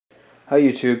Hi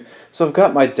YouTube. So I've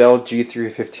got my Dell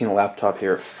G315 laptop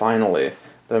here finally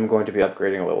that I'm going to be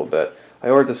upgrading a little bit. I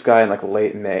ordered this guy in like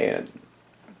late May and it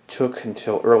took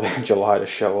until early July to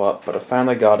show up, but I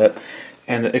finally got it.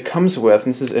 And it comes with,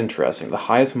 and this is interesting, the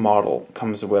highest model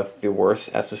comes with the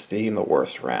worst SSD and the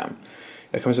worst RAM.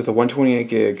 It comes with a 128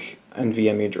 gig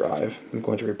NVMe drive. I'm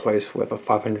going to replace with a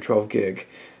 512 gig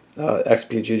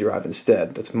XPG drive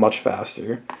instead. That's much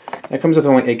faster. And it comes with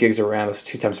only 8 gigs of RAM. It's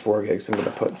 2 times 4 gigs. I'm going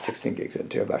to put 16 gigs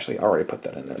into. I've actually already put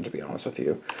that in there, to be honest with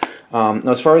you.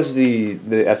 Now, as far as the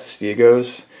SSD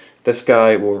goes, this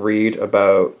guy will read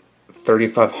about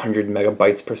 3,500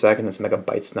 megabytes per second. It's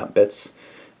megabytes, not bits.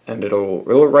 And it'll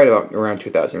write around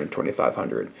 2,000 or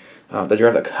 2,500. The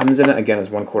drive that comes in it, again, is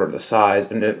 1/4 the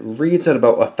size, and it reads at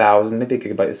about 1,000, maybe a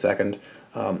gigabyte a second,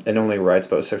 and only writes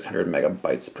about 600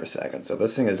 megabytes per second. So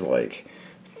this thing is like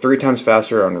 3 times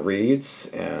faster on reads,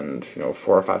 and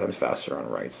 4 or 5 times faster on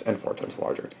writes, and 4 times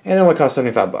larger. And it only costs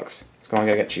 $75. It's going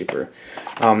to get cheaper.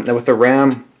 Now with the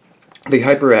RAM, the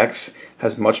HyperX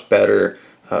has much better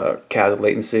CAS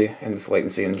latency, and this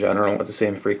latency in general at the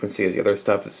same frequency as the other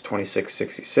stuff is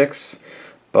 2666.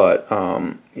 But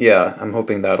yeah, I'm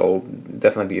hoping that'll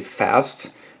definitely be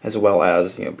fast, as well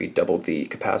as be double the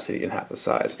capacity and half the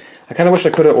size. I kind of wish I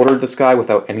could have ordered this guy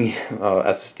without any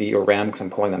SSD or RAM because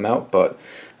I'm pulling them out, but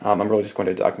I'm really just going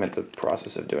to document the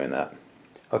process of doing that.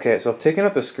 Okay, so I've taken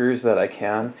out the screws that I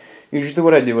can. Usually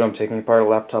what I do when I'm taking apart a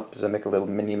laptop is I make a little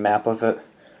mini map of it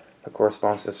that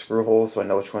corresponds to the screw holes, so I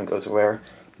know which one goes where.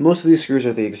 Most of these screws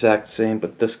are the exact same,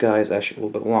 but this guy is actually a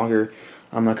little bit longer.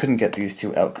 I couldn't get these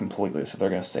two out completely, so they're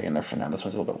going to stay in there for now. This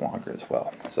one's a little bit longer as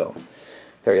well. So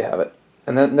there you have it.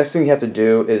 And then next thing you have to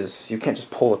do is you can't just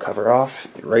pull the cover off.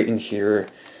 Right in here,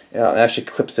 it actually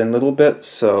clips in a little bit,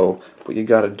 so what you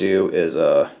got to do is,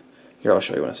 here, I'll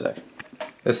show you in a sec.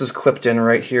 This is clipped in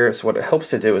right here, so what it helps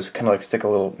to do is kind of like stick a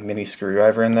little mini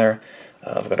screwdriver in there.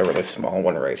 I've got a really small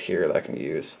one right here that I can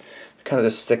use. Kind of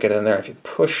just stick it in there. If you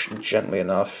push gently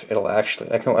enough, it'll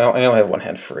actually, I only have one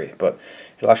hand free, but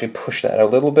it'll actually push that out a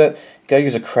little bit. You gotta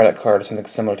use a credit card or something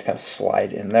similar to kind of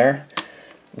slide in there.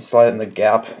 You slide it in the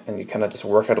gap, and you kind of just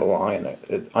work it along, and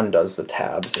it undoes the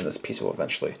tabs, and this piece will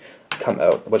eventually come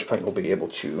out, at which point we'll be able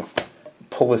to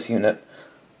pull this unit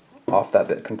off that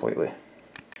bit completely.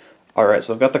 Alright,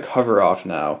 so I've got the cover off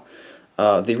now.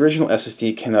 The original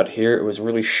SSD came out here. It was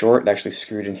really short. It actually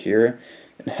screwed in here.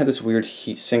 And it had this weird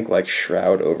heatsink-like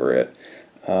shroud over it.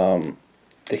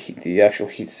 The actual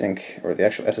heatsink, or the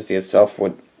actual SSD itself,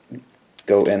 would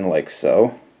go in like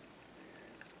so.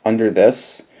 Under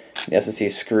this, the SSD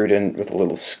is screwed in with a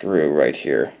little screw right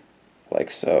here,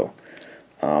 like so.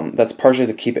 That's partially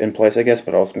to keep it in place, I guess,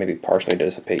 but also maybe partially to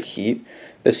dissipate heat.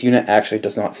 This unit actually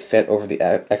does not fit over the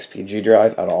XPG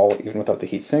drive at all, even without the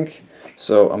heatsink.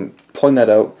 So I'm pulling that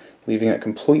out, leaving it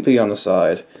completely on the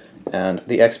side, and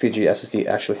the XPG SSD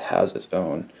actually has its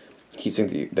own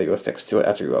heatsink that you affix to it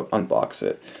after you unbox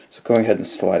it. So going ahead and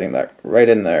sliding that right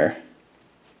in there,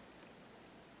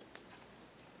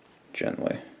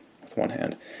 gently, with one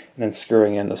hand, and then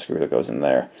screwing in the screw that goes in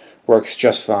there. Works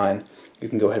just fine. You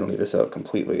can go ahead and leave this out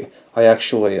completely. I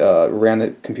actually ran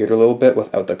the computer a little bit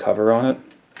without the cover on it.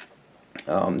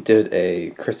 Did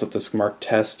a crystal disk mark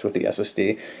test with the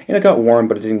SSD, and it got warm,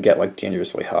 but it didn't get like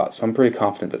dangerously hot. So I'm pretty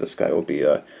confident that this guy will be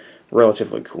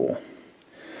relatively cool.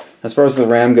 As far as the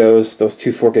RAM goes, those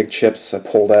 2 4 gig chips I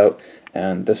pulled out,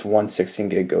 and this one 16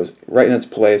 gig goes right in its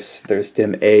place. There's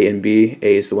DIMM A and B.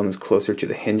 A is the one that's closer to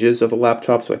the hinges of the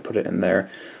laptop, so I put it in there.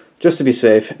 Just to be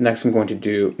safe, next one I'm going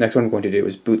to do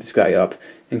is boot this guy up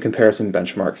and compare some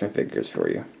benchmarks and figures for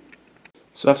you.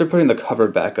 So after putting the cover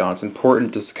back on, it's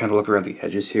important just to kind of look around the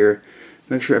edges here,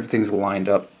 make sure everything's lined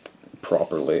up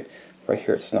properly. Right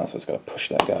here it's not, so it's got to push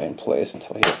that guy in place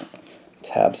until he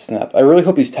tabs snap. I really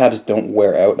hope these tabs don't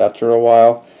wear out after a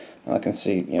while. I can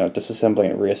see,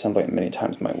 disassembling and reassembling it many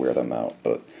times might wear them out.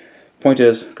 But point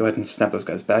is, go ahead and snap those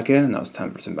guys back in, and now it's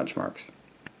time for some benchmarks.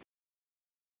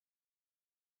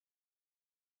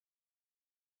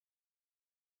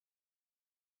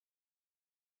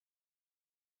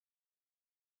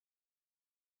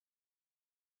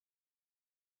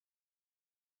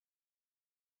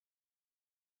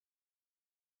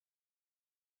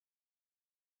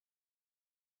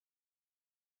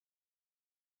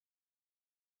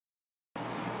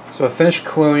 So I finished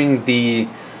cloning the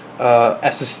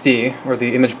SSD, or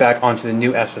the image back onto the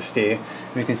new SSD.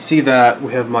 And you can see that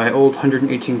we have my old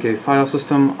 118 gig file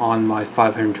system on my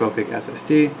 512 gig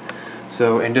SSD.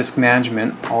 So in disk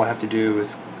management, all I have to do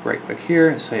is right click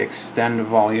here, say extend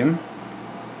volume,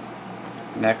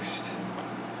 next,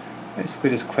 basically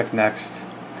just click next,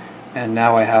 and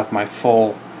now I have my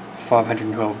full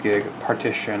 512 gig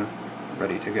partition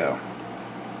ready to go.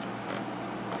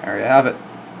 There you have it.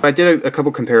 I did a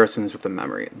couple comparisons with the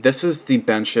memory. This is the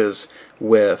benches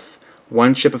with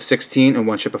one chip of 16 and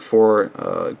one chip of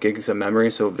 4 gigs of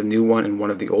memory, so the new one and one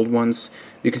of the old ones.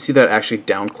 You can see that it actually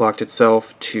downclocked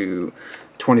itself to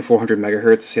 2400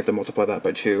 megahertz. You have to multiply that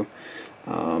by 2.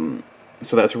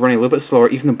 So that's running a little bit slower,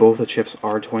 even though both the chips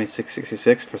are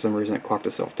 2666. For some reason it clocked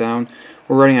itself down.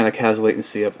 We're running at a CAS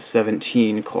latency of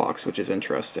 17 clocks, which is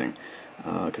interesting,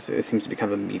 because it seems to be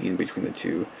kind of a median between the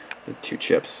two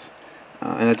chips.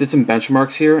 And I did some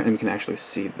benchmarks here, and you can actually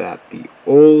see that the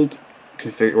old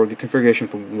the configuration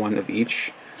for one of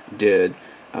each did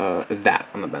that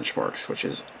on the benchmarks, which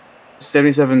is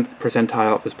 77th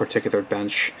percentile of this particular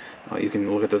bench. You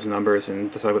can look at those numbers and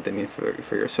decide what they mean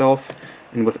for yourself.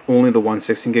 And with only the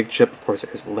 116 gig chip, of course, it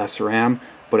has less RAM,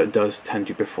 but it does tend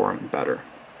to perform better.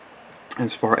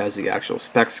 As far as the actual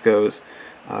specs goes,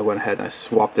 I went ahead and I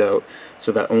swapped out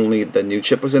so that only the new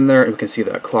chip was in there, and we can see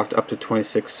that it clocked up to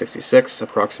 2666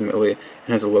 approximately and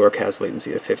has a lower CAS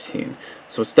latency of 15.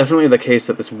 So it's definitely the case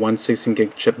that this 116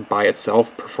 gig chip by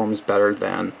itself performs better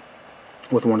than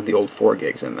with one of the old 4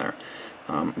 gigs in there.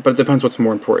 But it depends what's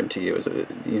more important to you. Is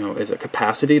it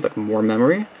capacity, like more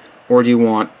memory, or do you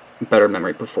want better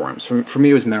memory performance? For me,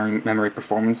 it was memory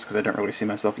performance, because I don't really see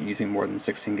myself using more than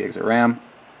 16 gigs of RAM.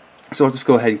 So I'll just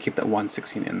go ahead and keep that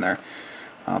 116 in there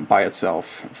by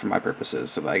itself for my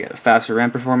purposes, so that I get a faster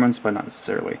RAM performance, but not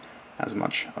necessarily as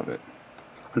much of it.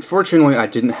 Unfortunately, I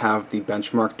didn't have the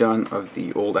benchmark done of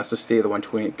the old SSD, the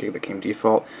 128 gig that came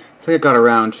default. I think it got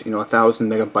around 1,000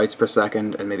 megabytes per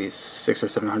second and maybe 600 or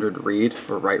 700 read,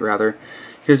 or write rather.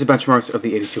 Here's the benchmarks of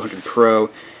the 8200 Pro.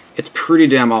 It's pretty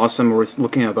damn awesome. We're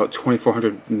looking at about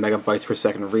 2,400 megabytes per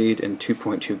second read and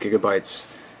 2.2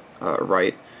 gigabytes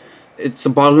write. It's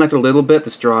bottlenecked a little bit.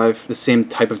 This drive, the same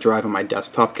type of drive on my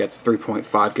desktop, gets 3.5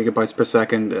 gigabytes per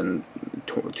second and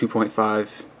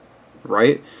 2.5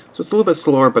 write. So it's a little bit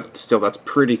slower, but still, that's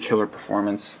pretty killer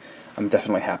performance. I'm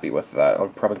definitely happy with that. I'll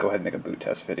probably go ahead and make a boot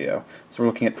test video. So we're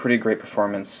looking at pretty great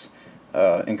performance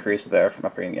increase there from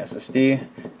upgrading the SSD.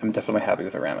 I'm definitely happy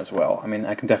with the RAM as well. I mean,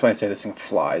 I can definitely say this thing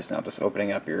flies now. Just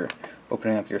opening up your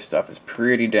stuff is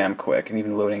pretty damn quick, and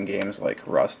even loading games like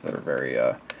Rust that are very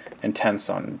intense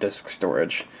on disk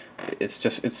storage,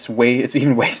 it's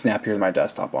even way snappier than my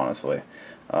desktop, honestly.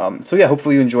 So yeah,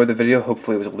 hopefully you enjoyed the video.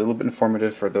 Hopefully it was a little bit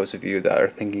informative for those of you that are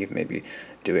thinking of maybe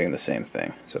doing the same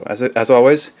thing. So as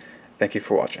always, thank you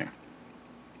for watching.